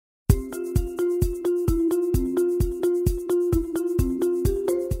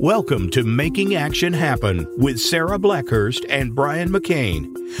Welcome to Making Action Happen with Sarah Blackhurst and Brian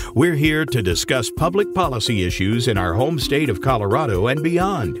McCain. We're here to discuss public policy issues in our home state of Colorado and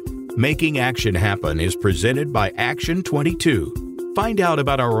beyond. Making Action Happen is presented by Action 22. Find out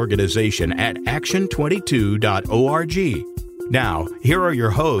about our organization at action22.org. Now, here are your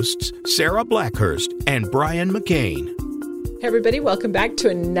hosts, Sarah Blackhurst and Brian McCain. Hey everybody, welcome back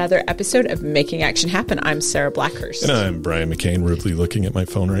to another episode of Making Action Happen. I'm Sarah Blackhurst. And I'm Brian McCain, rudely looking at my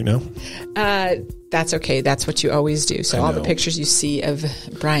phone right now. That's okay. That's what you always do. So all the pictures you see of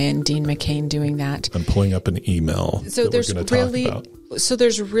Brian Dean McCain doing that. I'm pulling up an email that we're going to talk about. So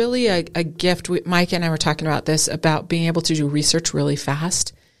there's really a gift. Mike and I were talking about this, about being able to do research really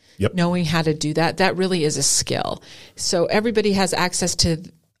fast. Yep. Knowing how to do that. That really is a skill. So everybody has access to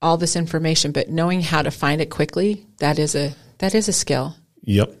all this information, but knowing how to find it quickly, that is a skill.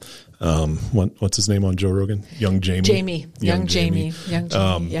 Yep. What's his name on Joe Rogan? Young Jamie. Young Jamie.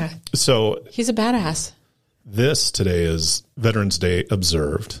 Yeah. So he's a badass. This today is Veterans Day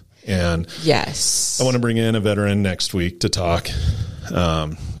observed. And yes, I want to bring in a veteran next week to talk,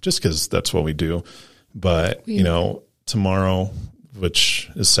 just because that's what we do. But, tomorrow,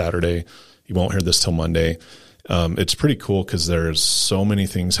 which is Saturday, you won't hear this till Monday. It's pretty cool because there's so many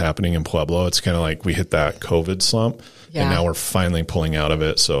things happening in Pueblo. It's kind of like we hit that COVID slump, and now we're finally pulling out of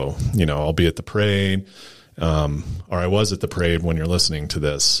it. So, I'll be at the parade, or I was at the parade when you're listening to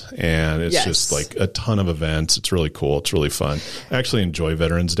this, and it's just like a ton of events. It's really cool. It's really fun. I actually enjoy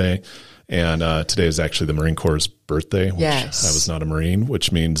Veterans Day, and today is actually the Marine Corps' birthday, which I was not a Marine,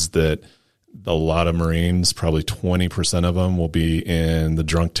 which means that a lot of Marines, probably 20% of them, will be in the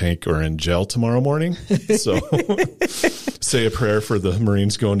drunk tank or in jail tomorrow morning. So say a prayer for the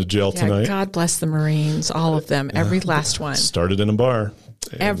Marines going to jail tonight. God bless the Marines, all of them, every last one. Started in a bar.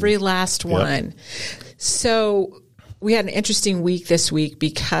 Every last one. So we had an interesting week this week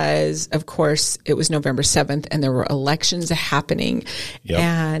because, of course, it was November 7th and there were elections happening. Yep.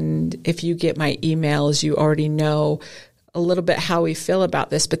 And if you get my emails, you already know a little bit how we feel about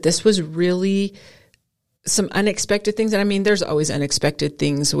this, but this was really some unexpected things. And I mean, there's always unexpected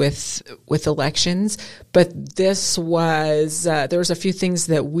things with elections, but this was, there was a few things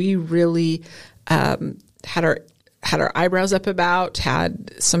that we really, had our eyebrows up about,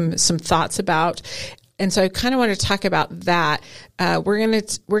 had some thoughts about. And so I kind of want to talk about that. We're going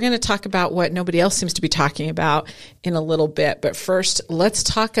to talk about what nobody else seems to be talking about in a little bit. But first, let's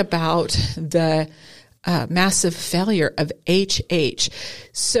talk about the massive failure of HH.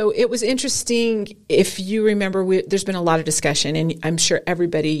 So it was interesting. If you remember, there's been a lot of discussion, and I'm sure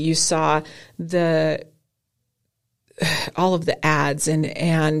you saw all of the ads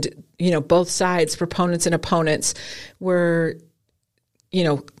and both sides, proponents and opponents, were,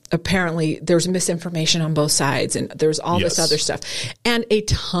 apparently there's misinformation on both sides, and there's all this other stuff, and a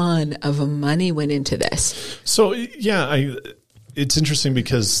ton of money went into this. So it's interesting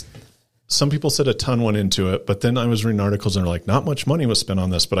because some people said a ton went into it, but then I was reading articles and they're like, not much money was spent on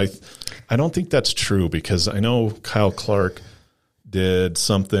this. But I don't think that's true, because I know Kyle Clark did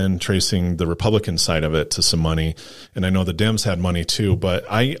something tracing the Republican side of it to some money. And I know the Dems had money too, but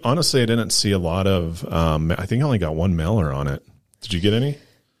I didn't see a lot of, I think I only got one mailer on it. Did you get any?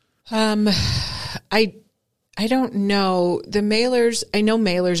 I don't know. The mailers, I know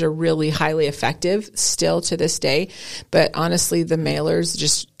mailers are really highly effective still to this day, but honestly, the mailers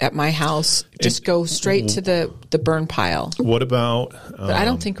just at my house just go straight to the burn pile. What about? But I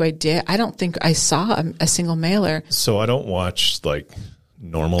don't think I did. I don't think I saw a single mailer. So I don't watch like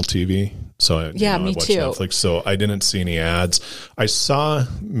normal TV. So I me watch too. Netflix. So I didn't see any ads. I saw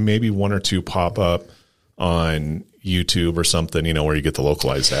maybe one or two pop up on YouTube or something, where you get the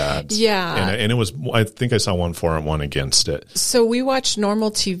localized ads. Yeah. And it was, I think I saw one for it, one against it. So we watch normal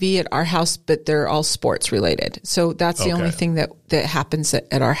TV at our house, but they're all sports related. So that's the only thing that happens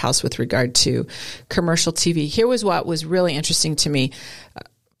at our house with regard to commercial TV. Here was what was really interesting to me.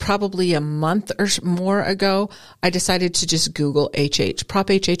 Probably a month or more ago, I decided to just Google HH,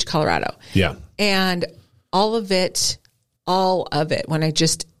 Prop HH Colorado. Yeah. And all of it, when I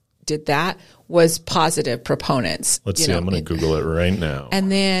just did that, was positive proponents. Let's see, I'm going to Google it right now.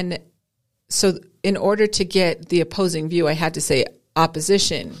 And then, so in order to get the opposing view, I had to say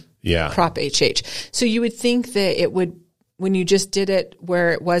opposition, Prop HH. So you would think that it would, when you just did it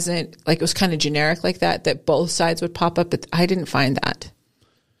where it wasn't, like it was kind of generic like that both sides would pop up, but I didn't find that.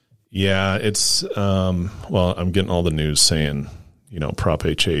 Yeah, it's, I'm getting all the news saying, Prop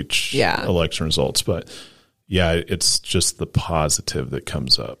HH election results, but it's just the positive that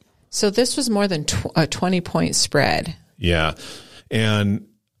comes up. So this was more than a 20-point spread. Yeah. And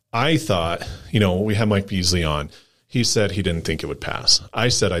I thought, we had Mike Beasley on. He said he didn't think it would pass. I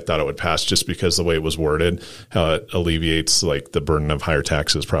said I thought it would pass just because the way it was worded, how it alleviates like the burden of higher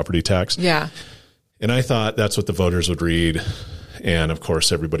taxes, property tax. Yeah. And I thought that's what the voters would read. And of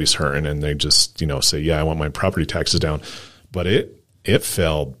course, everybody's hurting and they just, say, yeah, I want my property taxes down. But it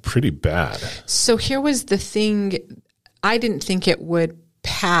fell pretty bad. So here was the thing. I didn't think it would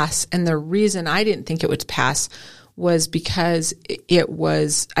pass. And the reason I didn't think it would pass was because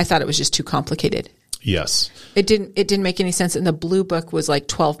I thought it was just too complicated. Yes. It didn't make any sense. And the blue book was like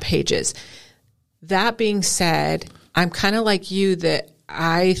 12 pages. That being said, I'm kind of like you that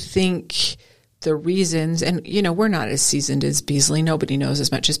I think the reasons, and we're not as seasoned as Beasley. Nobody knows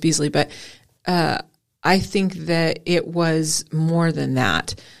as much as Beasley, but I think that it was more than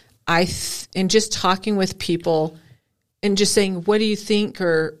that. And just talking with people and just saying, what do you think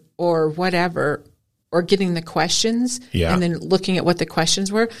or whatever, or getting the questions and then looking at what the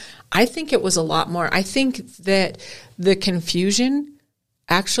questions were, I think it was a lot more. I think that the confusion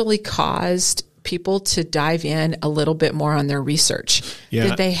actually caused people to dive in a little bit more on their research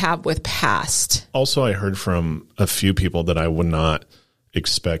that they have with past. Also, I heard from a few people that I would not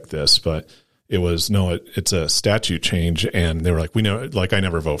expect this, but it was, it's a statute change. And they were like, we know, like, I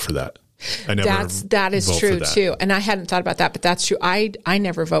never vote for that. That is true too. And I hadn't thought about that, but that's true. I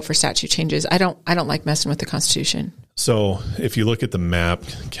never vote for statute changes. I don't like messing with the Constitution. So if you look at the map,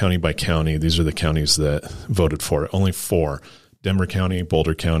 county by county, these are the counties that voted for it. Only 4: Denver County,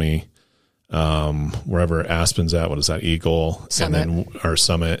 Boulder County, wherever Aspen's at. What is that? Eagle, Summit. And then our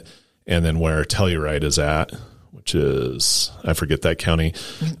Summit, and then where Telluride is at, which is, I forget that county.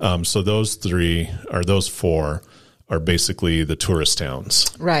 So those 4 are basically the tourist towns.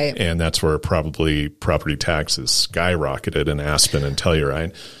 Right. And that's where probably property taxes skyrocketed in Aspen and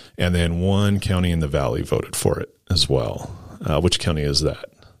Telluride. And then 1 county in the valley voted for it as well. Which county is that?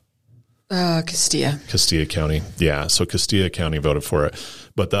 Castilla. Castilla County. Yeah. So Castilla County voted for it.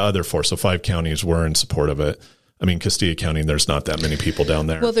 But the other 4, so 5 counties were in support of it. I mean, Castilla County, there's not that many people down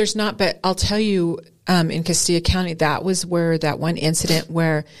there. Well, there's not, but I'll tell you, in Castilla County, that was where that one incident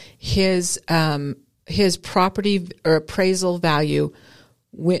where his property or appraisal value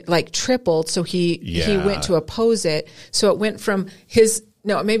went tripled. So he went to oppose it. So it went from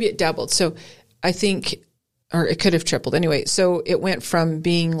maybe it doubled. So I think, or it could have tripled anyway. So it went from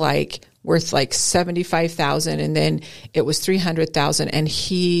being worth $75,000 and then it was $300,000 and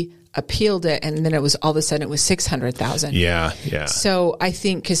he appealed it. And then it was all of a sudden it was $600,000. Yeah. Yeah. So I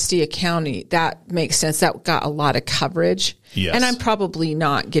think Castilla County, that makes sense. That got a lot of coverage. Yes. And I'm probably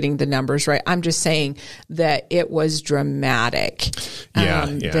not getting the numbers right. I'm just saying that it was dramatic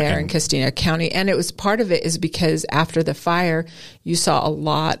there in Castilla County. And it was part of it is because after the fire, you saw a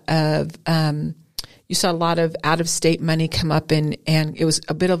lot of out of state money come up and it was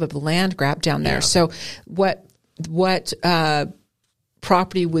a bit of a land grab down there. Yeah. So what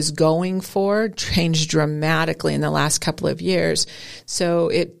property was going for changed dramatically in the last couple of years. So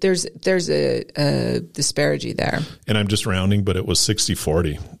there's a disparity there. And I'm just rounding, but it was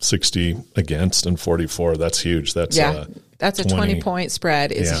 60-40, 60 against and 44. That's huge. That's a 20-point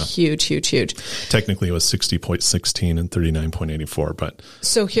spread is huge. Technically it was 60.16 and 39.84, but.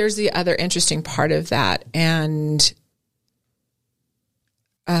 So here's the other interesting part of that. And,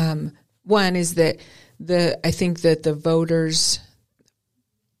 one is that I think that the voters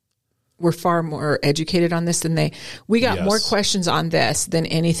were far more educated on this than we got more questions on this than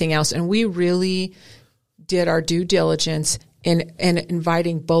anything else. And we really did our due diligence in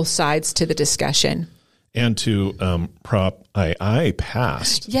inviting both sides to the discussion. And to Prop II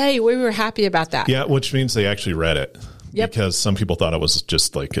passed. Yay, we were happy about that. Yeah, which means they actually read it. Yep. Because some people thought it was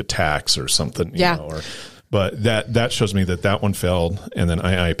just like a tax or something, you know, but that shows me that one failed, and then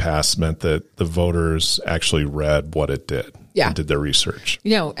II passed meant that the voters actually read what it did. Yeah. And did their research.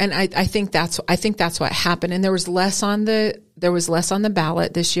 And I think that's what happened. And there was less on the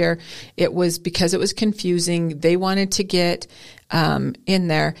ballot this year. It was because it was confusing. They wanted to get in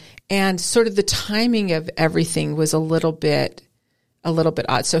there, and sort of the timing of everything was a little bit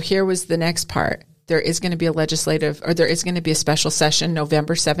odd. So here was the next part. There is going to be a special session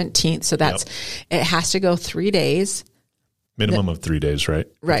November 17th. So it has to go 3 days. Minimum of 3 days, right?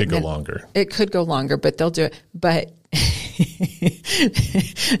 Right. It could go longer. It could go longer, but they'll do it. But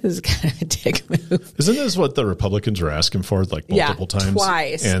this is kind of a dick move. Isn't this what the Republicans were asking for multiple times?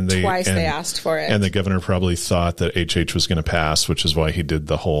 Twice. They asked for it. And the governor probably thought that HH was going to pass, which is why he did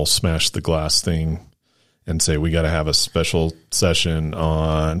the whole smash the glass thing and say, we got to have a special session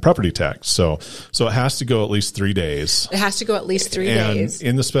on property tax. So it has to go at least 3 days. It has to go at least 3 days.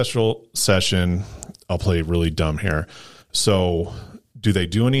 In the special session, I'll play really dumb here. So do they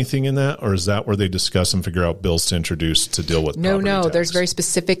do anything in that, or is that where they discuss and figure out bills to introduce to deal with property tax? There's very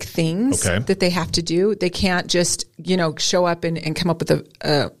specific things that they have to do. They can't just, show up and come up with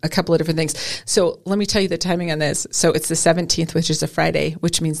a couple of different things. So let me tell you the timing on this. So it's the 17th, which is a Friday,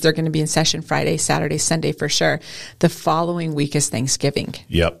 which means they're going to be in session Friday, Saturday, Sunday for sure. The following week is Thanksgiving.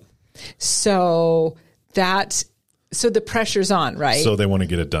 Yep. So the pressure's on, right? So they want to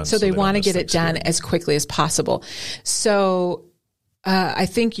get it done. So they want to get it done as quickly as possible. So I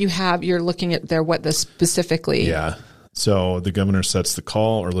think you're looking at there what the specifically. Yeah. So the governor sets the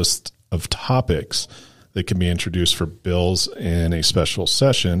call or list of topics that can be introduced for bills in a special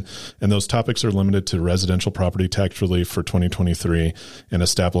session. And those topics are limited to residential property tax relief for 2023 and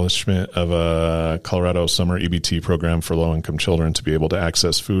establishment of a Colorado summer EBT program for low-income children to be able to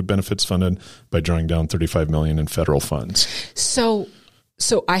access food benefits funded by drawing down $35 million in federal funds. So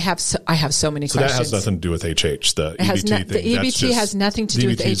I have so many questions. So that has nothing to do with HH. The EBT thing. The EBT has nothing to do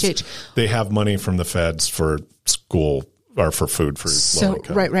with HH. They have money from the feds for school or for food for low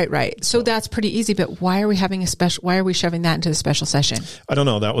income. Right. So that's pretty easy. But why are we having why are we shoving that into the special session? I don't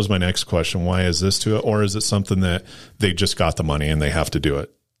know. That was my next question. Why is this to it? Or is it something that they just got the money and they have to do it?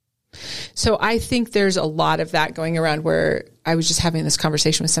 So I think there's a lot of that going around where I was just having this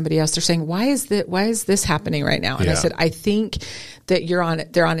conversation with somebody else. They're saying, why is this happening right now? And I said, I think that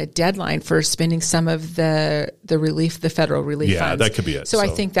they're on a deadline for spending some of the relief, the federal relief funds. Yeah, that could be it. So I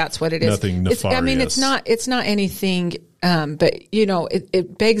think that's what it is. Nothing nefarious. It's not anything, but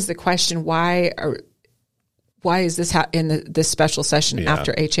it begs the question, why is this in this special session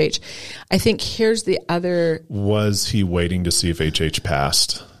after HH? I think here's the other. Was he waiting to see if HH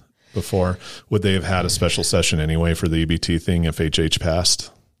passed? Before, would they have had a special session anyway for the EBT thing if HH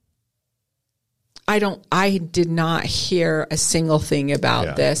passed? I did not hear a single thing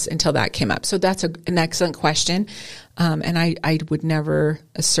about this until that came up. So that's an excellent question. And I would never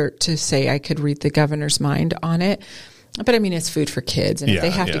assert to say I could read the governor's mind on it. But I mean, it's food for kids, and if they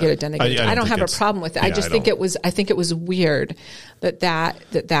have to get it done, they get it done. I don't have a problem with it. I think it was weird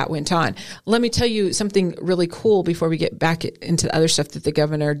that went on. Let me tell you something really cool before we get back into the other stuff that the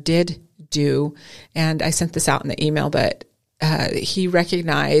governor did do. And I sent this out in the email, but he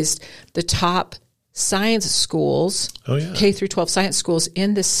recognized the top science schools, K through 12 science schools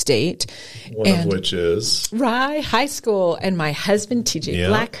in the state. One of which is Rye High School. And my husband, TJ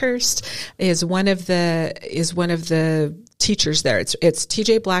Blackhurst, is one of the teachers there. It's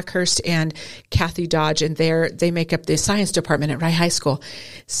TJ Blackhurst and Kathy Dodge, and they make up the science department at Rye High School.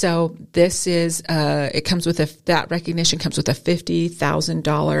 So this is, it comes with that recognition comes with a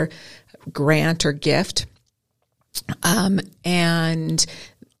 $50,000 grant or gift. And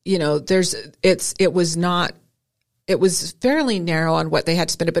it was fairly narrow on what they had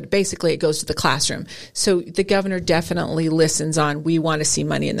to spend it, but basically it goes to the classroom. So the governor definitely listens on, we want to see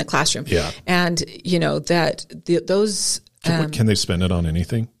money in the classroom. Yeah. And those. Can they spend it on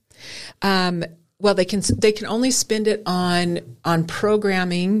anything? Well, they can only spend it on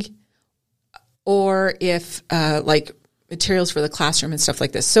programming, or if, like materials for the classroom and stuff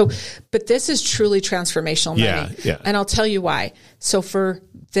like this. So, but this is truly transformational money. Yeah. And I'll tell you why. So for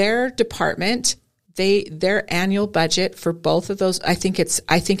their department, their annual budget for both of those, I think it's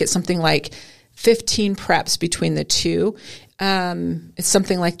something like 15 preps between the two. It's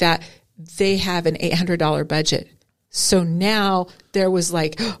something like that. They have an $800 budget. So now there was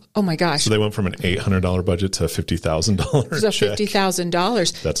like, oh my gosh. So they went from an $800 budget to $50,000 So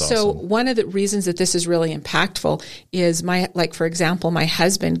 $50,000. That's so awesome. One of the reasons that this is really impactful is for example, my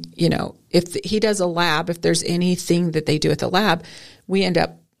husband, if he does a lab, if there's anything that they do at the lab, we end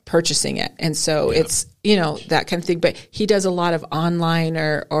up purchasing it. And so it's, that kind of thing. But he does a lot of online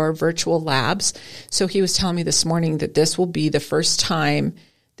or virtual labs. So he was telling me this morning that this will be the first time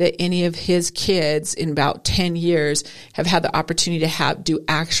that any of his kids in about 10 years have had the opportunity to do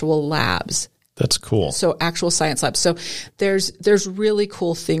actual labs. That's cool. So actual science labs. So there's really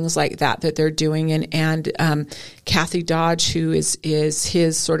cool things like that they're doing. And Kathy Dodge, who is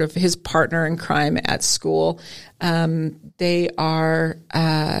his sort of his partner in crime at school, they're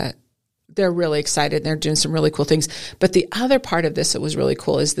really excited. They're doing some really cool things. But the other part of this that was really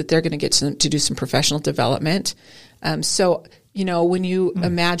cool is that they're going to get to do some professional development. When you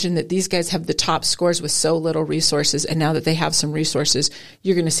imagine that these guys have the top scores with so little resources, and now that they have some resources,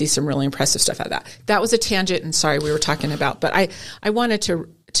 you're going to see some really impressive stuff out of that. That was a tangent, and sorry we were talking about, but I wanted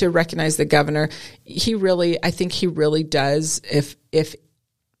to recognize the governor. I think he really does, if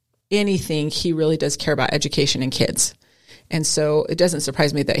anything, he really does care about education and kids. And so it doesn't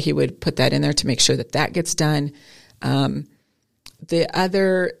surprise me that he would put that in there to make sure that gets done.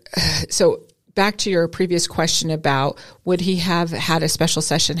 back to your previous question about would he have had a special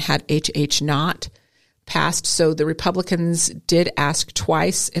session had HH not passed? So the Republicans did ask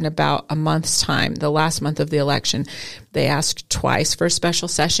twice in about a month's time, the last month of the election. They asked twice for a special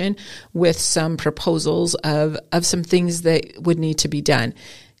session with some proposals of some things that would need to be done.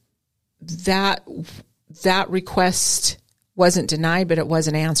 That request wasn't denied, but it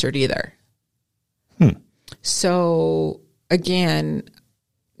wasn't answered either. So again,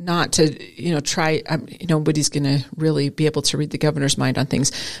 not to, try, nobody's going to really be able to read the governor's mind on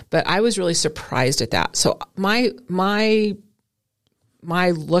things, but I was really surprised at that. So my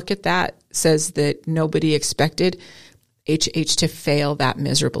look at that says that nobody expected HH to fail that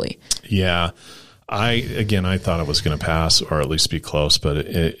miserably. Yeah. I thought it was going to pass or at least be close, but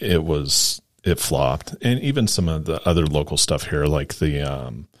it flopped. And even some of the other local stuff here, like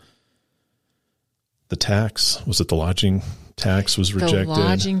the tax, was it the lodging tax was rejected? The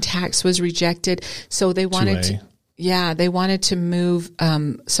lodging tax was rejected. So they wanted to move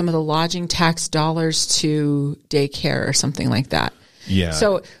some of the lodging tax dollars to daycare or something like that. Yeah.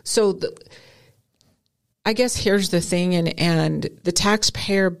 I guess here's the thing, and the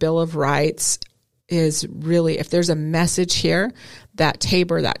Taxpayer Bill of Rights is really, if there's a message here, that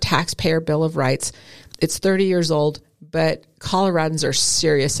TABOR, that Taxpayer Bill of Rights, it's 30 years old, but Coloradans are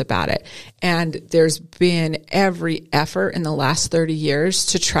serious about it. And there's been every effort in the last 30 years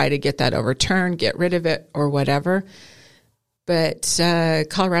to try to get that overturned, get rid of it or whatever. But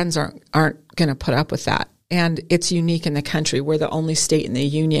Coloradans aren't going to put up with that. And it's unique in the country. We're the only state in the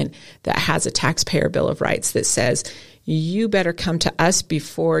union that has a Taxpayer Bill of Rights that says, you better come to us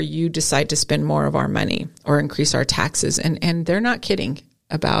before you decide to spend more of our money or increase our taxes. And they're not kidding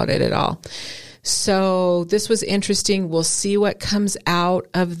about it at all. So this was interesting. We'll see what comes out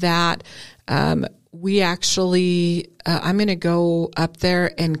of that. We actually, I'm going to go up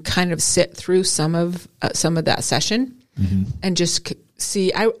there and kind of sit through some of that session and just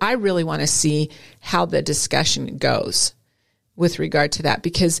see. I really want to see how the discussion goes with regard to that,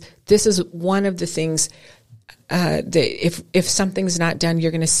 because this is one of the things that if something's not done,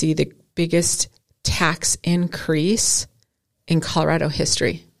 you're going to see the biggest tax increase in Colorado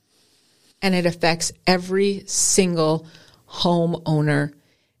history. And it affects every single homeowner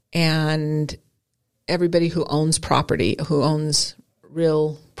and everybody who owns property, who owns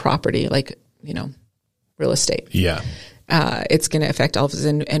real property, like, real estate. Yeah. It's going to affect all of us,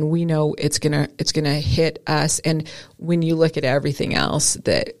 and we know it's going to hit us. And when you look at everything else,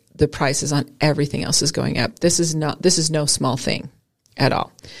 that the prices on everything else is going up. This is no small thing at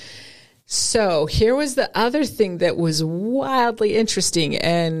all. So here was the other thing that was wildly interesting,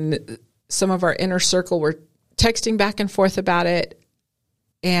 and some of our inner circle were texting back and forth about it,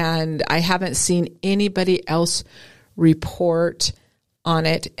 and I haven't seen anybody else report on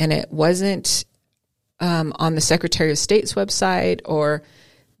it, and it wasn't on the Secretary of State's website or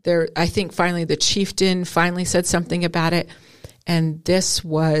there. I think finally the chieftain finally said something about it, and this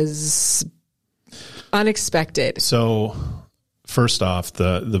was unexpected. So first off,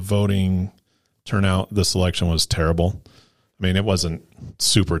 the voting turnout this election was terrible. I mean, it wasn't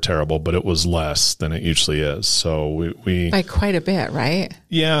super terrible, but it was less than it usually is. So we by quite a bit, right?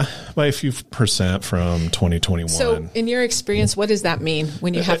 Yeah, by a few percent from 2021. So in your experience, what does that mean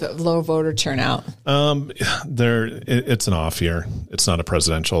when you have a low voter turnout? It's an off year. It's not a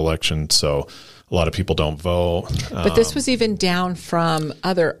presidential election, so a lot of people don't vote. But this was even down from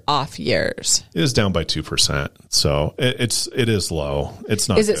other off years. It is down by 2%. So it is low. It's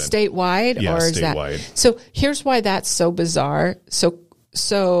not. Is it statewide? Yeah, or is statewide. So here's why that's so bizarre.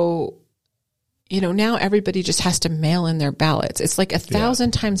 So now everybody just has to mail in their ballots. It's like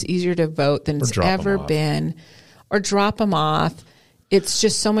 1,000 times easier to vote than it's ever been, or drop them off. It's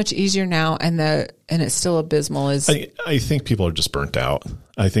just so much easier now, and it's still abysmal. I think people are just burnt out.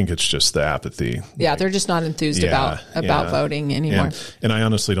 I think it's just the apathy. Yeah, they're just not enthused about voting anymore. And I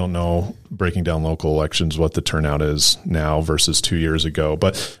honestly don't know, breaking down local elections, what the turnout is now versus 2 years ago.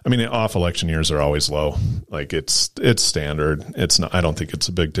 But I mean, off election years are always low. Like it's standard. It's not. I don't think it's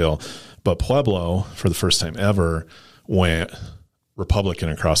a big deal. But Pueblo, for the first time ever, went Republican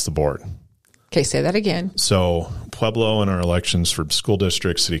across the board. Okay, say that again. So Pueblo in our elections for school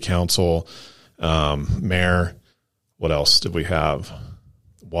district, city council, mayor, what else did we have?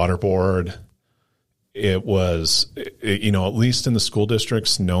 Water board. It was, at least in the school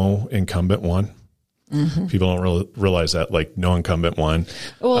districts, no incumbent won. Mm-hmm. People don't realize that, like, no incumbent won.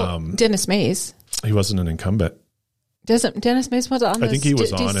 Well, Dennis Mays. He wasn't an incumbent. Doesn't Dennis Mays was on? I think he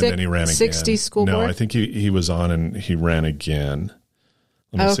was on and then he ran again. 60 school board? No, I think he was on and he ran again.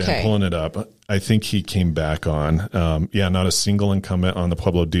 Let me see. I'm pulling it up. I think he came back on. Not a single incumbent on the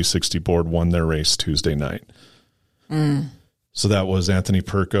Pueblo D60 board won their race Tuesday night. So that was Anthony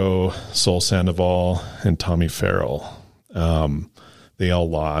Perko, Sol Sandoval, and Tommy Farrell. They all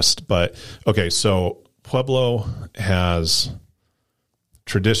lost. But, okay, so Pueblo has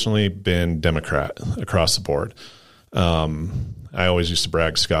traditionally been Democrat across the board. I always used to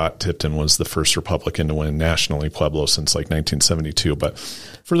brag Scott Tipton was the first Republican to win nationally Pueblo since like 1972. But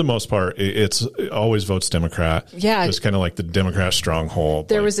for the most part, it always votes Democrat. Yeah. It's kind of like the Democrat stronghold.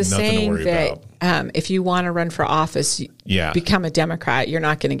 There was a saying that if you want to run for office, become a Democrat. You're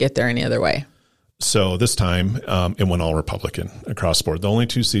not going to get there any other way. So this time, it went all Republican across the board. The only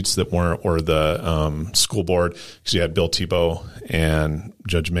two seats that weren't were the school board, because you had Bill Tebow and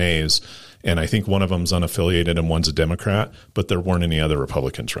Judge Mays. And I think one of them's unaffiliated and one's a Democrat, but there weren't any other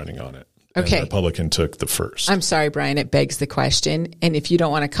Republicans running on it. Okay. And the Republican took the first. I'm sorry, Brian. It begs the question. And if you don't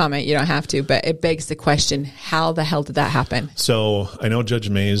want to comment, you don't have to, but it begs the question, how the hell did that happen? So I know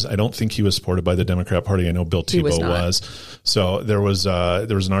Judge Mays, I don't think he was supported by the Democrat Party. I know Bill Tebow was. So there was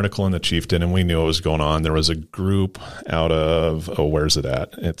an article in the Chieftain, and we knew what was going on. There was a group out of, where's it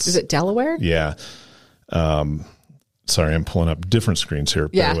at? Is it Delaware? Yeah. Sorry, I'm pulling up different screens here.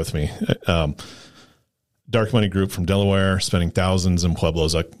 Bear with me. Dark money group from Delaware spending thousands in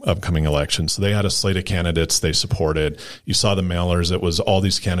Pueblo's upcoming election. So they had a slate of candidates they supported. You saw the mailers. It was all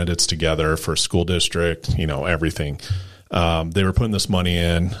these candidates together for school district, everything. They were putting this money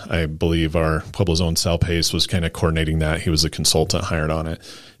in. I believe our Pueblo's own Sal Pace was kind of coordinating that. He was a consultant hired on it.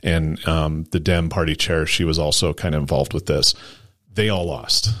 And the Dem party chair, she was also kind of involved with this. They all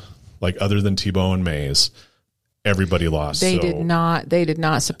lost. Like, other than Tebow and Mays, everybody lost. They did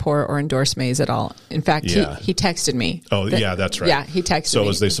not support or endorse Mays at all. In fact, he texted me. Oh, that's right. Yeah, he texted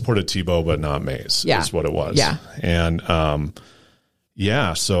me. So they supported Tebow, but not Mays is what it was. Yeah. And,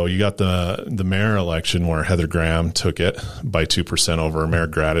 so you got the mayor election where Heather Graham took it by 2% over Mayor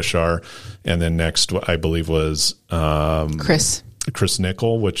Gradishar. And then next, I believe, was Chris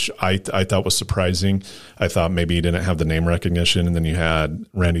Nickel, which I thought was surprising. I thought maybe he didn't have the name recognition. And then you had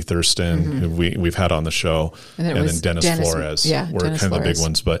Randy Thurston, who we've had on the show, and then Dennis Flores were kind of the big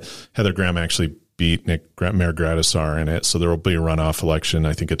ones. But Heather Graham actually beat Mayor Gradishar in it. So there will be a runoff election.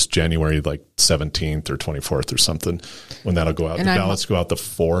 I think it's January 17th or 24th or something when that'll go out. And the ballots go out the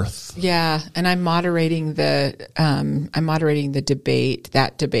 4th. Yeah. And I'm moderating the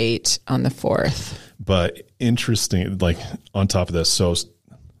debate on the 4th. But interesting, on top of this, so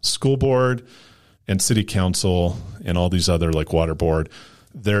school board and city council and all these other water board,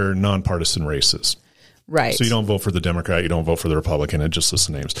 they're nonpartisan races. Right. So you don't vote for the Democrat, you don't vote for the Republican, it just lists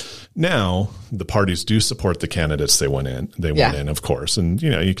the names. Now, the parties do support the candidates they went in, of course. And,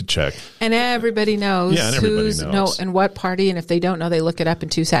 you could check. And everybody knows who's and what party. And if they don't know, they look it up in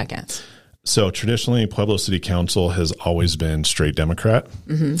 2 seconds. So traditionally, Pueblo City Council has always been straight Democrat.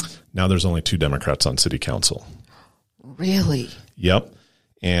 Mm-hmm. Now there's only 2 Democrats on city council. Really? Yep.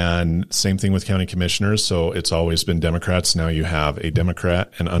 And same thing with county commissioners. So it's always been Democrats. Now you have a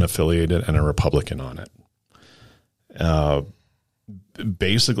Democrat, an unaffiliated, and a Republican on it.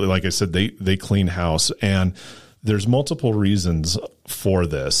 Basically, like I said, they clean house, and there's multiple reasons for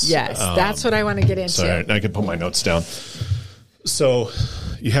this. Yes, that's what I want to get into. Sorry, I can put my notes down. So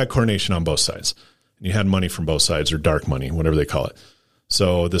you had coordination on both sides. You had money from both sides, or dark money, whatever they call it.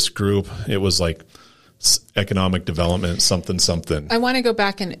 So this group, it was economic development, something. I want to go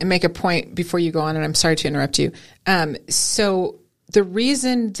back and make a point before you go on, and I'm sorry to interrupt you. So the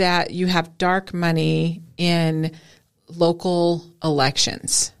reason that you have dark money in local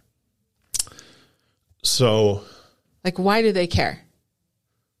elections. So, why do they care?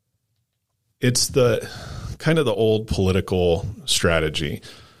 It's the kind of the old political strategy.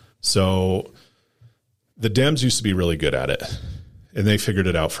 So the Dems used to be really good at it, and they figured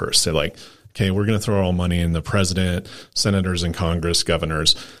it out first. They're like, okay, we're going to throw all money in the president, senators in Congress,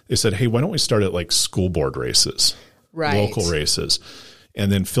 governors. They said, hey, why don't we start at school board races, local races, and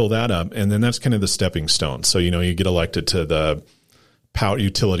then fill that up. And then that's kind of the stepping stone. So, you get elected to the power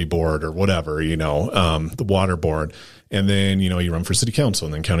utility board or whatever, the water board. And then, you run for city council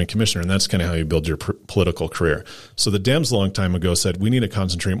and then county commissioner. And that's kind of how you build your political career. So the Dems a long time ago said, we need to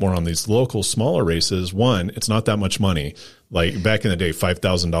concentrate more on these local, smaller races. One, it's not that much money. Back in the day,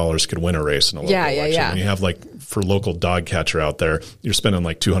 $5,000 could win a race in a local election. Yeah. When you have for local dog catcher out there, you're spending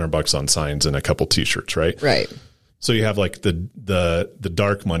 $200 on signs and a couple t-shirts, right? Right. So you have the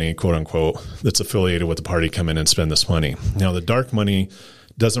dark money, quote unquote, that's affiliated with the party come in and spend this money. Now the dark money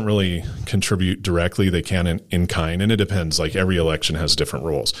doesn't really contribute directly. They can in kind, and it depends. Like every election has different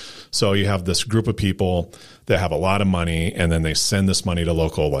rules. So you have this group of people that have a lot of money, and then they send this money to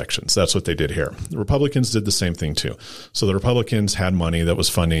local elections. That's what they did here. The Republicans did the same thing too. So the Republicans had money that was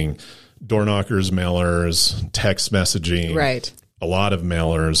funding door knockers, mailers, text messaging, right? A lot of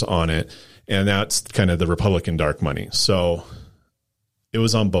mailers on it. And that's kind of the Republican dark money. So it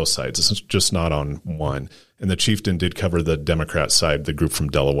was on both sides. It's just not on one. And the chieftain did cover the Democrat side, the group from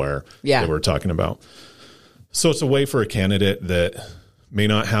Delaware that we're talking about. So it's a way for a candidate that may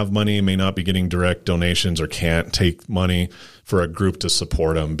not have money, may not be getting direct donations, or can't take money, for a group to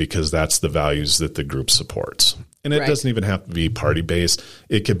support them because that's the values that the group supports. And it doesn't even have to be party-based.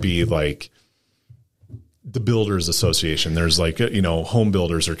 It could be like the Builders Association. There's like, home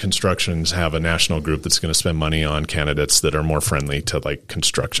builders or constructions have a national group that's going to spend money on candidates that are more friendly to like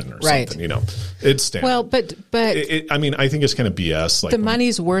construction or something, it's standard. Well, but I think it's kind of BS. Like the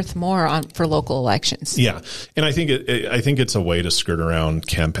money's worth more for local elections. Yeah. And I think it's a way to skirt around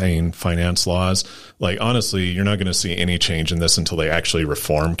campaign finance laws. Like, honestly, you're not going to see any change in this until they actually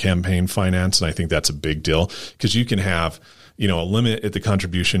reform campaign finance. And I think that's a big deal, because you can have, a limit at the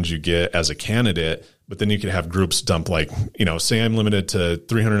contributions you get as a candidate, but then you could have groups dump like, say I'm limited to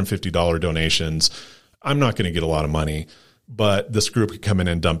 $350 donations. I'm not going to get a lot of money, but this group could come in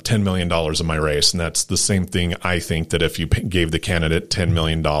and dump $10 million in my race. And that's the same thing, I think, that if you gave the candidate $10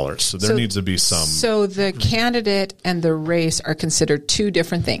 million. So there needs to be some. So the candidate and the race are considered two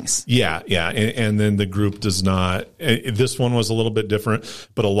different things. Yeah. Yeah. And then the group does not. This one was a little bit different,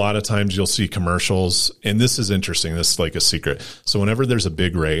 but a lot of times you'll see commercials. And this is interesting. This is like a secret. So whenever there's a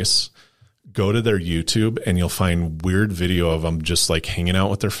big race, go to their YouTube and you'll find weird video of them just like hanging out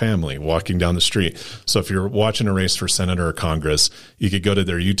with their family, walking down the street. So if you're watching a race for Senate or Congress, you could go to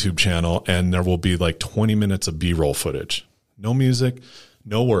their YouTube channel and there will be like 20 minutes of B-roll footage. No music,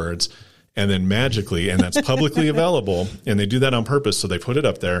 no words. And then magically, and that's publicly available, and they do that on purpose. So they put it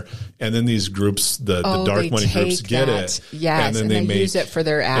up there, and then these groups, the dark money groups get it. Yes, and then they use it for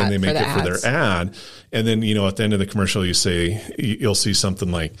their ad. And they make it for their ad. And then, at the end of the commercial, you'll see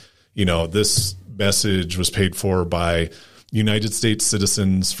something like, this message was paid for by United States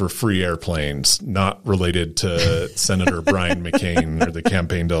citizens for free airplanes, not related to Senator Brian McCain or the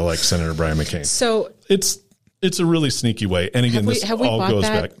campaign to elect Senator Brian McCain. So it's a really sneaky way. And again, have we bought goes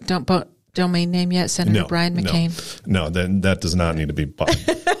that back. Domain name yet, Senator Brian McCain? No, then that does not need to be bought.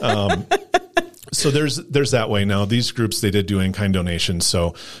 So there's that way. Now, these groups, they did do in-kind donations.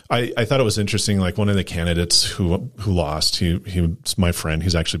 So I thought it was interesting. Like one of the candidates who lost, he was my friend.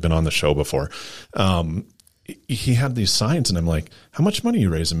 He's actually been on the show before. He had these signs, and I'm like, how much money are you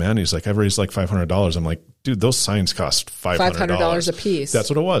raising, man? He's like, I've raised like $500. I'm like, dude, those signs cost $500 a piece. That's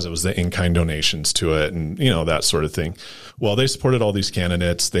what it was. It was the in-kind donations to it and, that sort of thing. Well, they supported all these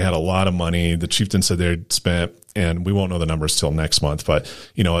candidates. They had a lot of money. The chieftain said they'd spent, and we won't know the numbers till next month, but,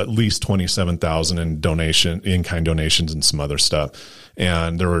 at least $27,000 in in-kind donations and some other stuff.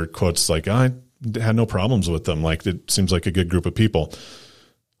 And there were quotes like, I had no problems with them. Like, it seems like a good group of people.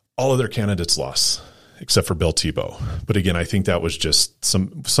 All of their candidates lost, except for Bill Tebow. But again, I think that was just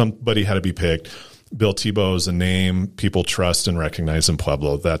somebody had to be picked. Bill Tebow is a name people trust and recognize in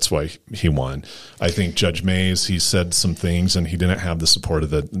Pueblo. That's why he won. I think Judge Mays, he said some things and he didn't have the support of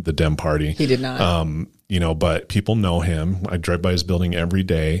the Dem party. He did not. But people know him. I drive by his building every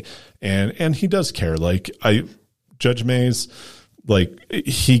day and he does care. Judge Mays,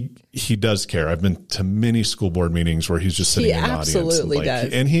 he does care. I've been to many school board meetings where he's just sitting in the audience. He absolutely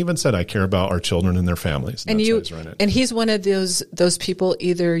does. And he even said, I care about our children and their families. And he's one of those people,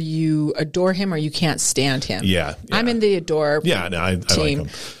 either you adore him or you can't stand him. Yeah. I'm in the adore team. I like him.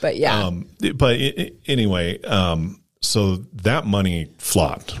 But yeah. Anyway, so that money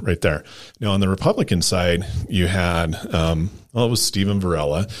flopped right there. Now on the Republican side, you had, it was Stephen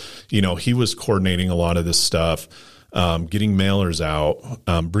Varela. He was coordinating a lot of this stuff. Getting mailers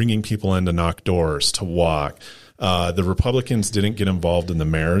out, bringing people in to knock doors, to walk. The Republicans didn't get involved in the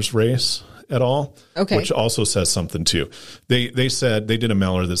mayor's race at all, which also says something too. They said, they did a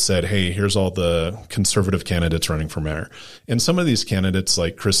mailer that said, hey, here's all the conservative candidates running for mayor. And some of these candidates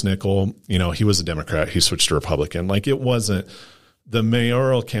like Chris Nickel, he was a Democrat. He switched to Republican. It wasn't, the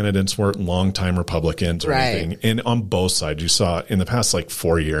mayoral candidates weren't longtime Republicans or anything. And on both sides, you saw in the past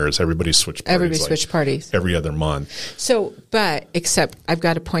 4 years, everybody switched parties. Every other month. So, except I've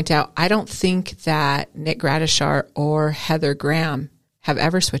got to point out, I don't think that Nick Gradishar or Heather Graham have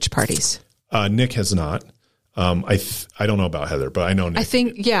ever switched parties. Nick has not. I don't know about Heather, but I know Nick. I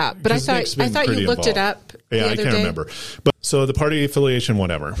think, but I thought you looked it up. Yeah, I can't remember. But so the party affiliation,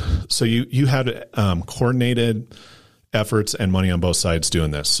 whatever. So you had coordinated efforts and money on both sides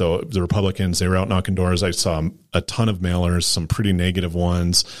doing this. So the Republicans, they were out knocking doors. I saw a ton of mailers, some pretty negative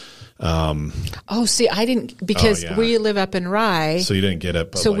ones. See, I didn't, because we live up in Rye. So you didn't get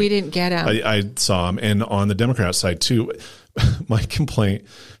it. But so we didn't get them. I saw them. And on the Democrat side too, my complaint,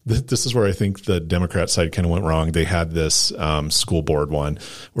 this is where I think the Democrat side kind of went wrong. They had this school board one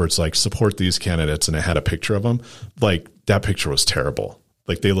where it's like, support these candidates, and it had a picture of them. Like, that picture was terrible.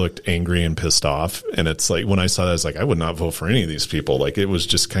 Like, they looked angry and pissed off. And it's like, when I saw that, I was like, I would not vote for any of these people. Like, it was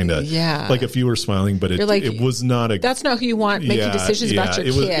just kind of like if you were smiling, but it was not that's not who you want making decisions about your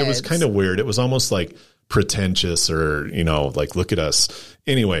kids. It was kind of weird. It was almost like pretentious, or, like, look at us.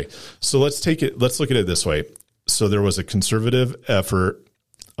 Anyway, so let's look at it this way. So there was a conservative effort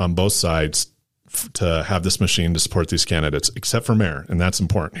on both sides to have this machine to support these candidates, except for mayor. And that's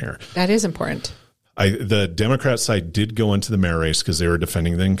important here. That is important. The Democrat side did go into the mayor race because they were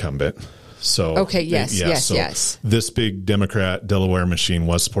defending the incumbent. So okay, yes. This big Democrat Delaware machine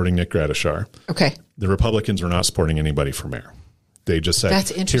was supporting Nick Gradishar. Okay. The Republicans were not supporting anybody for mayor. They just said,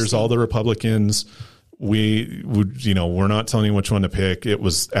 that's interesting. Here's all the Republicans. We're not telling you which one to pick. It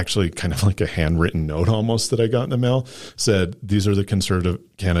was actually kind of like a handwritten note almost that I got in the mail. Said, these are the conservative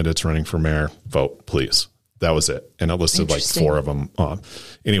candidates running for mayor. Vote, please. That was it. And it listed like 4 of them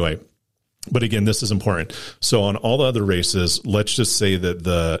off. Anyway, but again, this is important. So on all the other races, let's just say that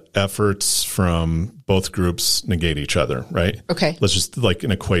the efforts from both groups negate each other, right? Okay. Let's just, like an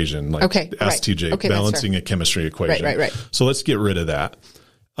equation, like ask TJ, balancing a chemistry equation. Right. So let's get rid of that.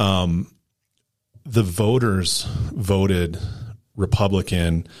 The voters voted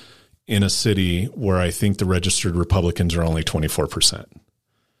Republican in a city where I think the registered Republicans are only 24%.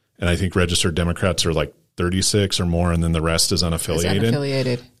 And I think registered Democrats are like 36 or more, and then the rest is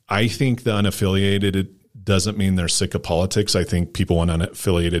unaffiliated. I think the unaffiliated, it doesn't mean they're sick of politics. I think people want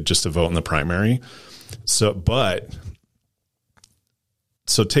unaffiliated just to vote in the primary. So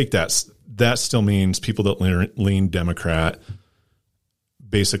take that. That still means people that lean Democrat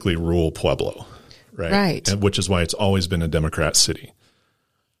basically rule Pueblo, right? And which is why it's always been a Democrat city.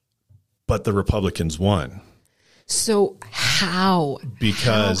 But the Republicans won. So how?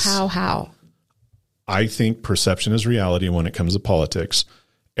 Because how? I think perception is reality when it comes to politics.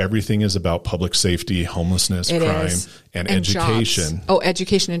 Everything is about public safety, homelessness, crime, and education. Jobs. Oh,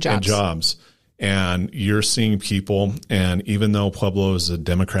 education and jobs. And jobs. And you're seeing people, and even though Pueblo is a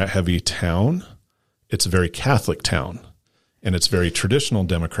Democrat-heavy town, it's a very Catholic town, and it's very traditional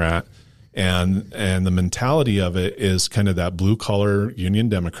Democrat. And the mentality of it is kind of that blue-collar union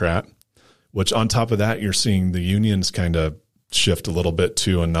Democrat, which on top of that, you're seeing the unions kind of shift a little bit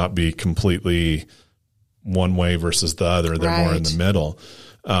too and not be completely one way versus the other. They're more in the middle.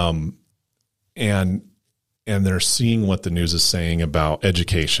 And they're seeing what the news is saying about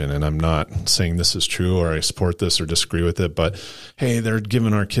education. And I'm not saying this is true or I support this or disagree with it, but hey, they're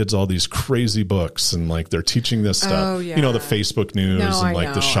giving our kids all these crazy books and like they're teaching this stuff, oh, yeah. The Facebook news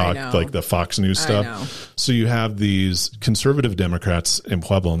the shock, like the Fox News stuff. So you have these conservative Democrats in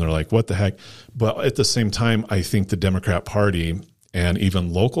Pueblo and they're like, what the heck? But at the same time, I think the Democrat Party, and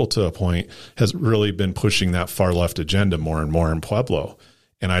even local to a point, has really been pushing that far left agenda more and more in Pueblo.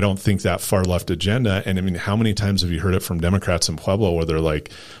 And I don't think that far left agenda, and I mean, how many times have you heard it from Democrats in Pueblo where they're like,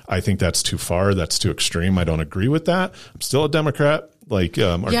 I think that's too far, that's too extreme, I don't agree with that. I'm still a Democrat. Like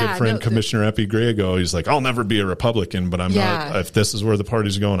our good friend Commissioner Epi Griego, he's like, I'll never be a Republican, but I'm not, if this is where the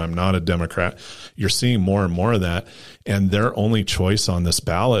party's going, I'm not a Democrat. You're seeing more and more of that. And their only choice on this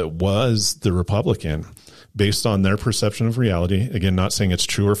ballot was the Republican, based on their perception of reality. Again, not saying it's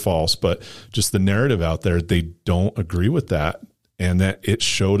true or false, but just the narrative out there, they don't agree with that. And that it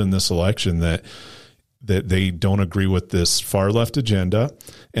showed in this election that they don't agree with this far left agenda.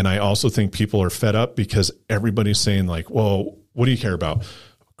 And I also think people are fed up because everybody's saying like, well, what do you care about?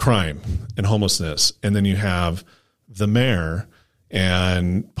 Crime and homelessness. And then you have the mayor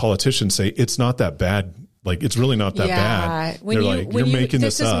and politicians say, it's not that bad. Like, it's really not that bad. They're like, you're making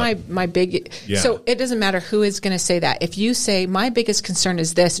this up. This is my big, so it doesn't matter who is going to say that. If you say, my biggest concern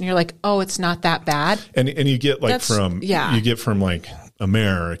is this, and you're like, oh, it's not that bad. And you get like you get from like a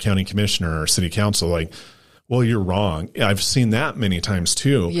mayor or a county commissioner or city council, like, well, you're wrong. I've seen that many times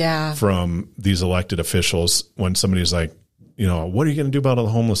too. From these elected officials when somebody's like, what are you going to do about all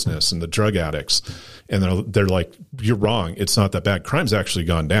the homelessness and the drug addicts? And they're like, you're wrong. It's not that bad. Crime's actually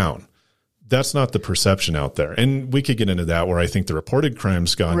gone down. That's not the perception out there. And we could get into that where I think the reported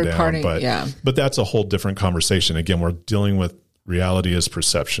crime's gone down, but that's a whole different conversation. Again, we're dealing with reality is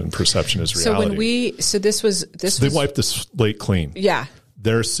perception. Perception is reality. So they wiped the slate clean. Yeah.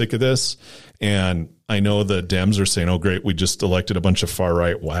 They're sick of this. And I know the Dems are saying, oh, great, we just elected a bunch of far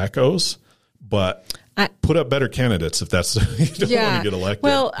right wackos. But put up better candidates if that's you don't want to get elected.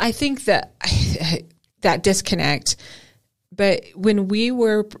 Well, I think that disconnect. But when we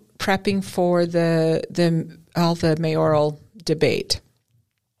were prepping for all the mayoral debate,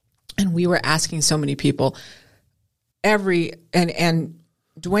 and we were asking so many people, and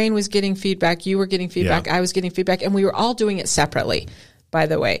Dwayne was getting feedback, you were getting feedback, I was getting feedback, and we were all doing it separately, by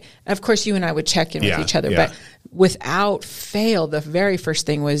the way. Of course, you and I would check in with each other, but without fail, the very first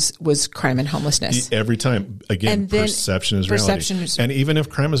thing was crime and homelessness. Every time. Again, perception is reality. And even if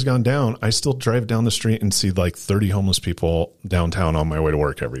crime has gone down, I still drive down the street and see like 30 homeless people downtown on my way to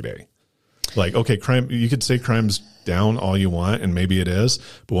work every day. Like, okay, crime, you could say crime's down all you want, and maybe it is,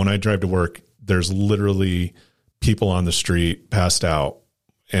 but when I drive to work, there's literally people on the street passed out.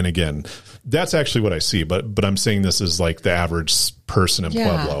 And again, that's actually what I see, but I'm saying this is like the average person in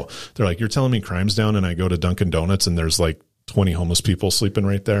Pueblo. They're like, you're telling me crime's down, and I go to Dunkin' Donuts and there's like 20 homeless people sleeping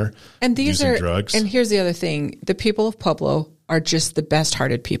right there. And these using are drugs. And here's the other thing. The people of Pueblo are just the best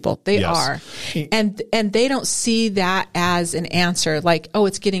hearted people. They are. And they don't see that as an answer like, oh,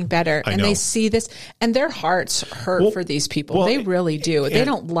 it's getting better. And they see this and their hearts hurt for these people. They really do. They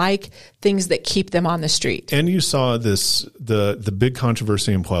don't like things that keep them on the street. And you saw this, the big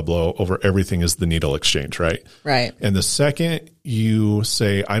controversy in Pueblo over everything is the needle exchange, right? Right. And the second you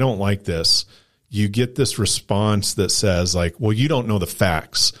say, I don't like this, you get this response that says like, well, you don't know the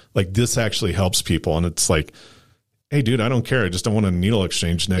facts. Like this actually helps people. And it's like, hey, dude, I don't care. I just don't want a needle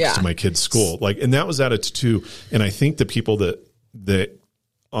exchange next to my kid's school. Like, and that was attitude too. And I think the people that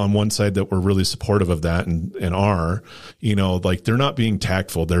on one side that were really supportive of that and are, you know, like they're not being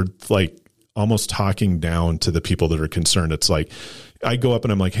tactful. They're like almost talking down to the people that are concerned. It's like, I go up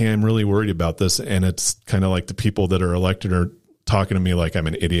and I'm like, hey, I'm really worried about this. And it's kind of like the people that are elected are talking to me like I'm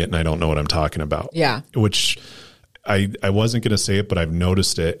an idiot and I don't know what I'm talking about. Yeah. Which I wasn't going to say it, but I've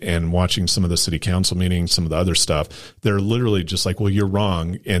noticed it. And watching some of the city council meetings, some of the other stuff, they're literally just like, well, you're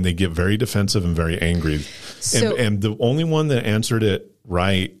wrong. And they get very defensive and very angry. And the only one that answered it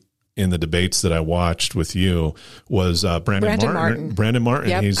right in the debates that I watched with you was Brandon Martin. Brandon Martin.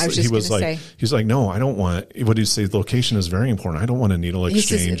 Yep, he's like, no, I don't want. What did he say? Location is very important. I don't want a needle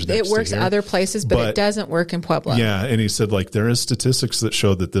exchange. It works other places, but it doesn't work in Pueblo. Yeah, and he said like there is statistics that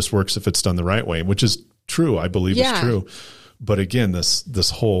show that this works if it's done the right way, which is true. I believe it's true. But again, this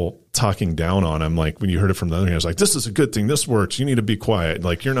whole talking down on him, like when you heard it from the other hand, I was like, this is a good thing. This works. You need to be quiet.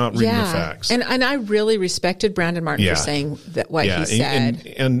 Like you're not reading the facts. And I really respected Brandon Martin for saying that what he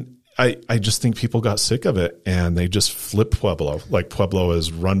said. And I just think people got sick of it and they just flipped Pueblo. Like Pueblo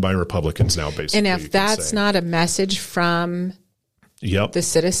is run by Republicans now, basically. And if that's not a message from the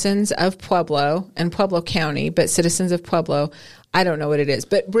citizens of Pueblo and Pueblo County, but citizens of Pueblo, I don't know what it is.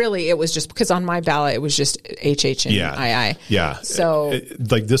 But really, it was just because on my ballot, it was just HH and II. Yeah. So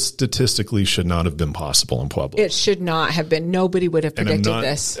like this statistically should not have been possible in Pueblo. It should not have been. Nobody would have predicted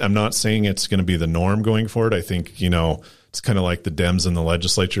this. I'm not saying it's going to be the norm going forward. I think, it's kind of like the Dems in the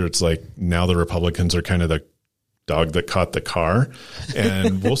legislature. It's like now the Republicans are kind of the dog that caught the car,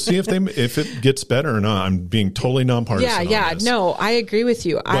 and we'll see if it gets better or not. I'm being totally nonpartisan. Yeah. No, I agree with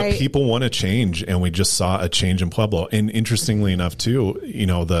you. But people want to change, and we just saw a change in Pueblo. And interestingly enough, too,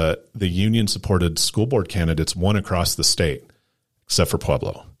 the union supported school board candidates won across the state, except for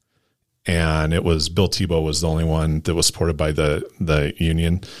Pueblo. And it was Bill Tebow was the only one that was supported by the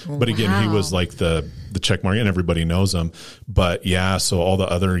union. But again, he was like the check mark, and everybody knows him. But so all the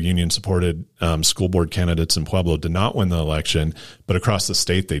other union supported school board candidates in Pueblo did not win the election, but across the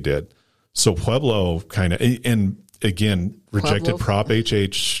state they did. So Pueblo kind of, and again, rejected Prop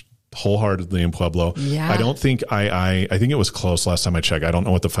HH wholeheartedly in Pueblo. Yeah. I don't think I think it was close last time I checked. I don't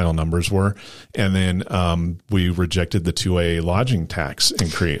know what the final numbers were. And then we rejected the 2A lodging tax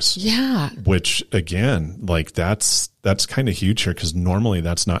increase. Yeah. Which again, like that's kind of huge here because normally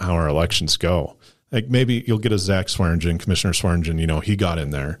that's not how our elections go. Like maybe you'll get a Zach Swearingen, Commissioner Swearingen, he got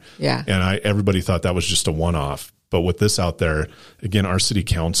in there. Yeah. And everybody thought that was just a one-off. But with this out there, again, our city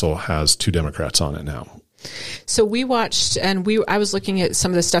council has 2 Democrats on it now. So we watched, and I was looking at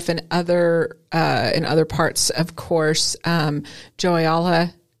some of the stuff in other parts. Of course, Joe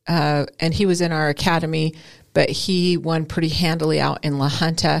Ayala, and he was in our academy, but he won pretty handily out in La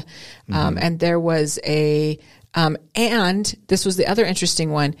Junta. And there was and this was the other interesting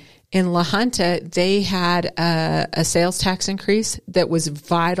one. In La Junta, they had a sales tax increase that was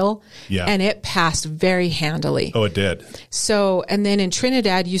vital, and it passed very handily. Oh, it did. So, and then in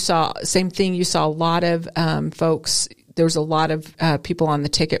Trinidad, you saw same thing. You saw a lot of folks. There was a lot of people on the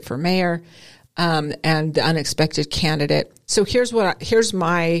ticket for mayor, and the unexpected candidate. So here's what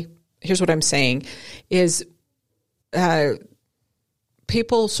I'm saying is,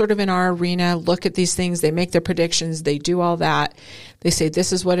 people sort of in our arena look at these things, they make their predictions, they do all that. They say,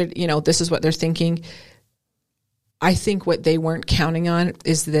 this is what this is what they're thinking. I think what they weren't counting on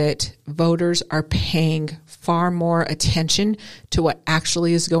is that voters are paying far more attention to what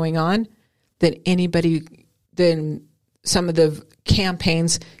actually is going on than some of the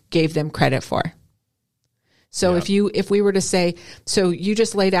campaigns gave them credit for. So if we were to say, so you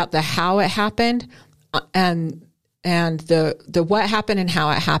just laid out the how it happened and the what happened and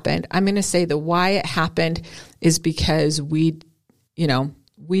how it happened. I'm going to say the why it happened is because we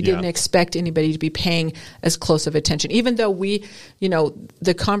didn't expect anybody to be paying as close of attention, even though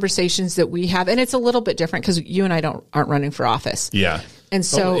the conversations that we have, and it's a little bit different because you and I aren't running for office. Yeah. And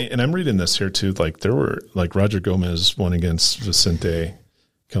so, and I'm reading this here too. Like there were Roger Gomez won against Vicente,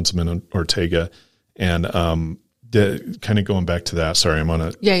 Councilman Ortega, and kind of going back to that. Sorry, I'm on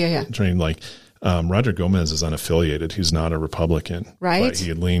a train. Roger Gomez is unaffiliated. He's not a Republican, right? But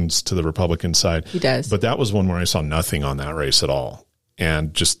he leans to the Republican side. He does. But that was one where I saw nothing on that race at all,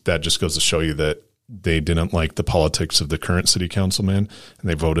 and that just goes to show you that they didn't like the politics of the current city councilman, and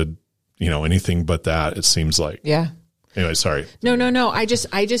they voted, anything but that. It seems like. Yeah. Anyway, sorry. No. I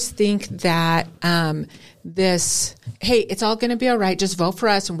just think that hey, it's all going to be all right. Just vote for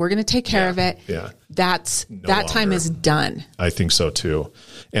us, and we're going to take care of it. Yeah. That time is done. I think so too.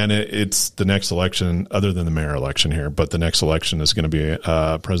 And it's the next election, other than the mayor election here, but the next election is going to be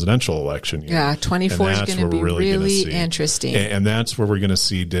a presidential election year. Yeah, 24 is going to be really interesting. And that's where we're going to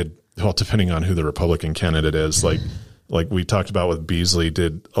see depending on who the Republican candidate is, like we talked about with Beasley,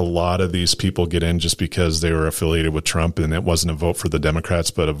 did a lot of these people get in just because they were affiliated with Trump and it wasn't a vote for the Democrats,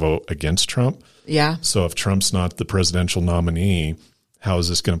 but a vote against Trump? Yeah. So if Trump's not the presidential nominee, how is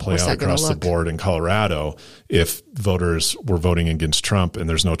this going to play out across the board in Colorado? If voters were voting against Trump and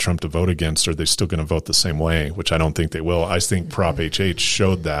there's no Trump to vote against, are they still going to vote the same way? Which I don't think they will. I think Prop HH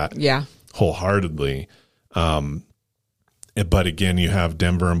showed that wholeheartedly. But again, you have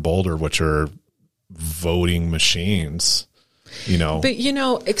Denver and Boulder, which are voting machines, But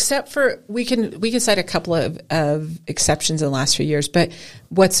except for we can cite a couple of exceptions in the last few years. But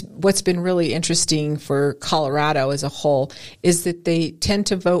what's been really interesting for Colorado as a whole is that they tend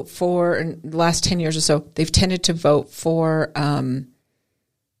to vote for, in the last 10 years or so, they've tended to vote for the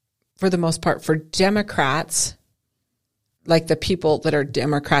most part, for Democrats, like the people that are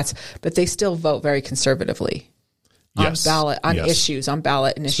Democrats, but they still vote very conservatively. Yes. Issues, on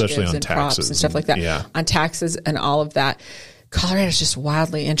ballot initiatives and props and stuff like that. Yeah. On taxes and all of that. Colorado is just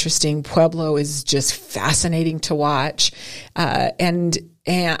wildly interesting. Pueblo is just fascinating to watch. And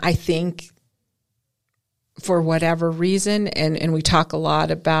I think for whatever reason, and we talk a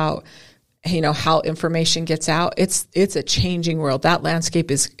lot about, how information gets out, it's a changing world. That landscape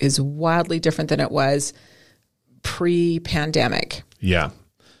is wildly different than it was pre-pandemic. Yeah.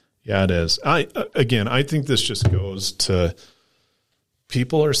 Yeah, it is. I think this just goes to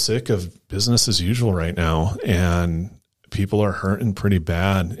people are sick of business as usual right now, and people are hurting pretty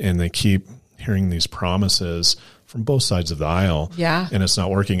bad, and they keep hearing these promises from both sides of the aisle. Yeah. And it's not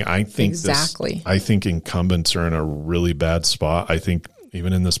working. I think exactly. I think incumbents are in a really bad spot. I think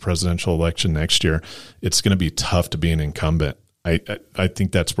even in this presidential election next year, it's going to be tough to be an incumbent. I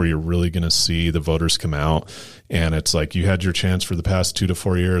think that's where you're really going to see the voters come out. And it's like, you had your chance for the past 2 to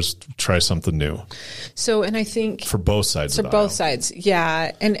 4 years, try something new. So, and I think for both sides of the both aisle. Sides.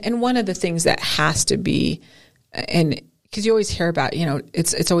 Yeah. And one of the things that has to be, and because you always hear about,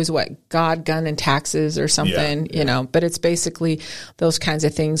 it's always what, God, gun, and taxes or something, but it's basically those kinds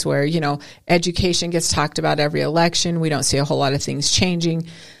of things where, education gets talked about every election. We don't see a whole lot of things changing.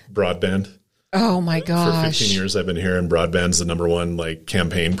 Broadband. Oh my gosh. For 15 years I've been hearing broadband's the number one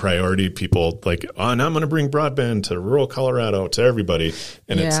campaign priority. People and I'm going to bring broadband to rural Colorado to everybody.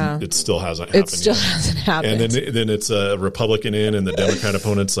 And it still hasn't happened. It still hasn't happened. And then it's a Republican in, and the Democrat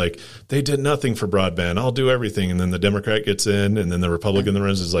opponent's like, they did nothing for broadband. I'll do everything. And then the Democrat gets in, and then the Republican that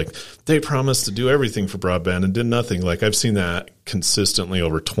runs is like, they promised to do everything for broadband and did nothing. I've seen that consistently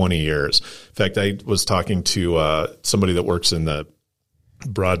over 20 years. In fact, I was talking to somebody that works in the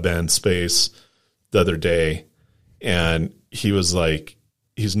broadband space the other day, and he was like,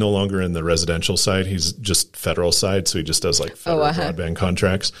 he's no longer in the residential side, he's just federal side, so he just does federal broadband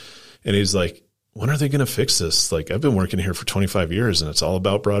contracts. And he's like, when are they going to fix this? I've been working here for 25 years and it's all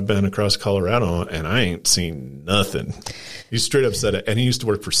about broadband across Colorado, and I ain't seen nothing. He straight up said it, and he used to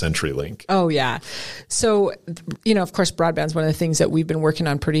work for CenturyLink. Oh yeah. So, of course, broadband's one of the things that we've been working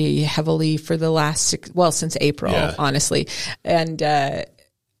on pretty heavily for the last since April, honestly. And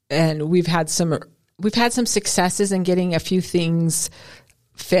we've had some successes in getting a few things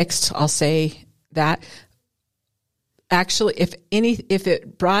fixed. I'll say that. actually, if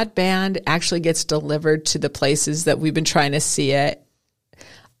broadband actually gets delivered to the places that we've been trying to see it,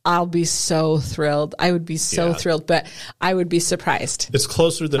 I'll be so thrilled. I would be so thrilled, but I would be surprised. It's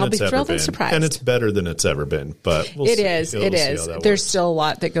closer than it's ever been. And it's better than it's ever been, but it is. There's still a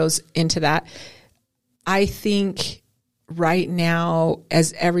lot that goes into that. I think right now,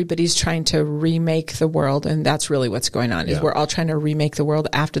 as everybody's trying to remake the world, and that's really what's going on, is we're all trying to remake the world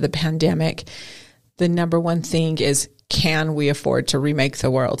after the pandemic. The number one thing is, can we afford to remake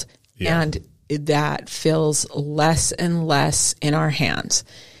the world? Yeah. And that feels less and less in our hands.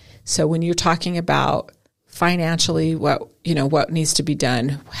 So when you're talking about financially, what needs to be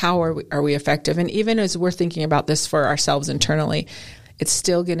done, how are we effective? And even as we're thinking about this for ourselves internally, it's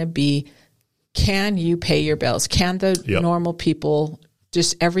still going to be, can you pay your bills? Can the normal people,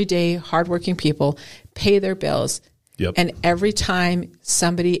 just everyday hardworking people, pay their bills? Yep. And every time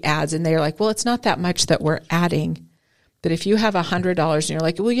somebody adds, and they're like, well, it's not that much that we're adding. But if you have $100 and you're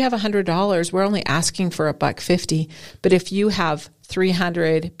like, well, you have $100, we're only asking for $1.50. But if you have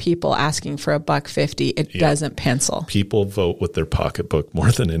 300 people asking for $1.50, it doesn't pencil. People vote with their pocketbook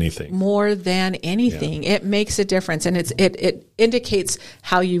more than anything. More than anything. Yeah. It makes a difference. And it indicates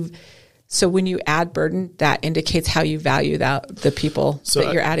how so when you add burden, that indicates how you value the people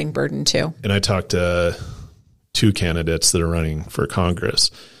that you're adding burden to. And I talked to 2 candidates that are running for Congress,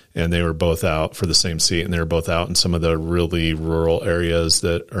 and they were both out for the same seat, and they were both out in some of the really rural areas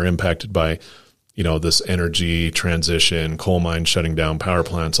that are impacted by, this energy transition, coal mines shutting down, power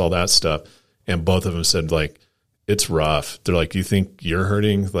plants, all that stuff. And both of them said, like, it's rough. They're like, you think you're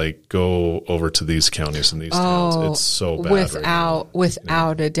hurting? Like, go over to these counties and these towns. It's so bad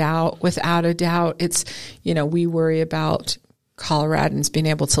without a doubt. It's, we worry about Coloradans being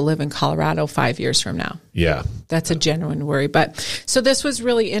able to live in Colorado 5 years from now. Yeah. That's a genuine worry. But so this was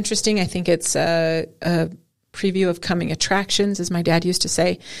really interesting. I think it's a preview of coming attractions, as my dad used to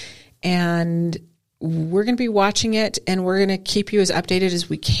say. And we're going to be watching it, and we're going to keep you as updated as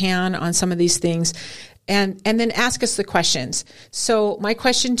we can on some of these things, and then ask us the questions. So my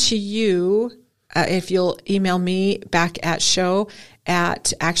question to you, if you'll email me back at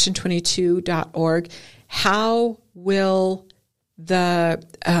show@action22.org, how will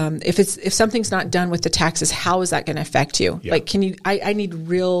if something's not done with the taxes, how is that going to affect you? Yeah. Like, I need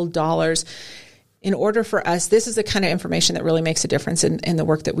real dollars in order for us. This is the kind of information that really makes a difference in the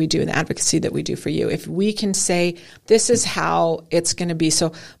work that we do and the advocacy that we do for you. If we can say, this is how it's going to be.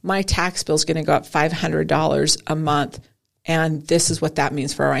 So my tax bill is going to go up $500 a month, and this is what that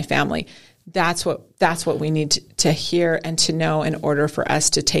means for my family. That's what we need to hear and to know in order for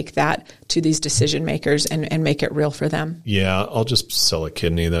us to take that to these decision makers and make it real for them. Yeah, I'll just sell a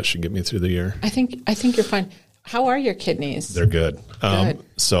kidney. That should get me through the year. I think you're fine. How are your kidneys? They're good.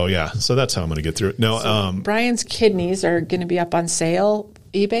 So that's how I'm going to get through it. No, Brian's kidneys are going to be up on sale,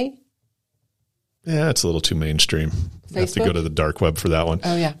 eBay? Yeah, it's a little too mainstream. I have to go to the dark web for that one.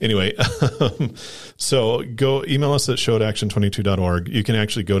 Oh, yeah. Anyway, so go email us at show@action22.org. You can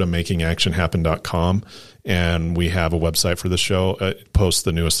actually go to makingactionhappen.com, and we have a website for the show. It posts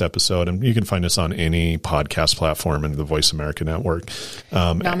the newest episode, and you can find us on any podcast platform and the Voice America Network.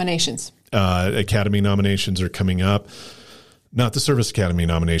 Nominations. Academy nominations are coming up. Not the Service Academy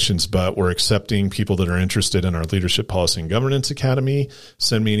nominations, but we're accepting people that are interested in our Leadership Policy and Governance Academy.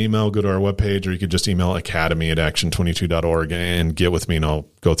 Send me an email, go to our webpage, or you could just email academy@action22.org and get with me, and I'll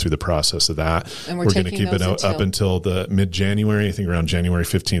go through the process of that. And we're going to keep it up until the mid-January. I think around January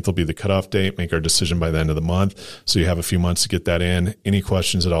 15th will be the cutoff date. Make our decision by the end of the month. So you have a few months to get that in. Any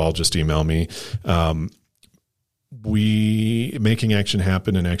questions at all, just email me. We, Making Action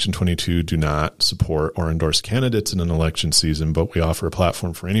Happen and Action 22, do not support or endorse candidates in an election season, but we offer a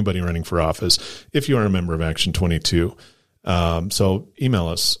platform for anybody running for office if you are a member of Action 22. So email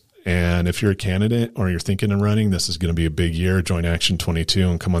us. And if you're a candidate or you're thinking of running, this is going to be a big year. Join Action 22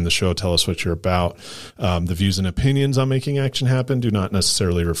 and come on the show. Tell us what you're about. The views and opinions on Making Action Happen do not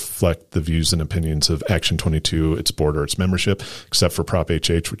necessarily reflect the views and opinions of Action 22, its board, or its membership, except for Prop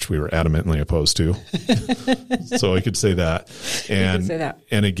HH, which we were adamantly opposed to. So I could say that.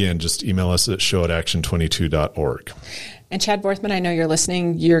 And again, just email us at show@action22.org. And Chad Borthman, I know you're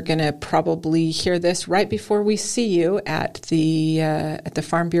listening. You're going to probably hear this right before we see you at the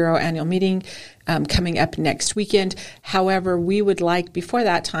Farm Bureau annual meeting coming up next weekend. However, we would like before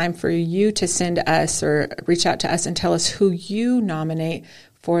that time for you to send us or reach out to us and tell us who you nominate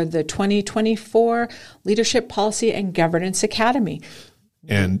for the 2024 Leadership Policy and Governance Academy.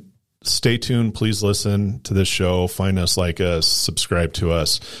 And stay tuned. Please listen to this show. Find us, like us, subscribe to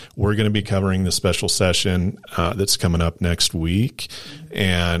us. We're going to be covering the special session that's coming up next week.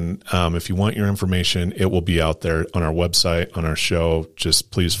 And if you want your information, it will be out there on our website, on our show.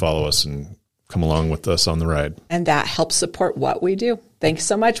 Just please follow us and come along with us on the ride. And that helps support what we do. Thanks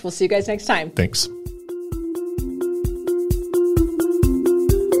so much. We'll see you guys next time. Thanks.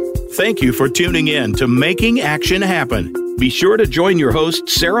 Thank you for tuning in to Making Action Happen. Be sure to join your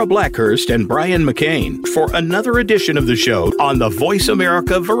hosts, Sarah Blackhurst and Brian McCain, for another edition of the show on the Voice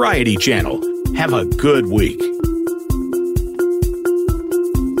America Variety Channel. Have a good week.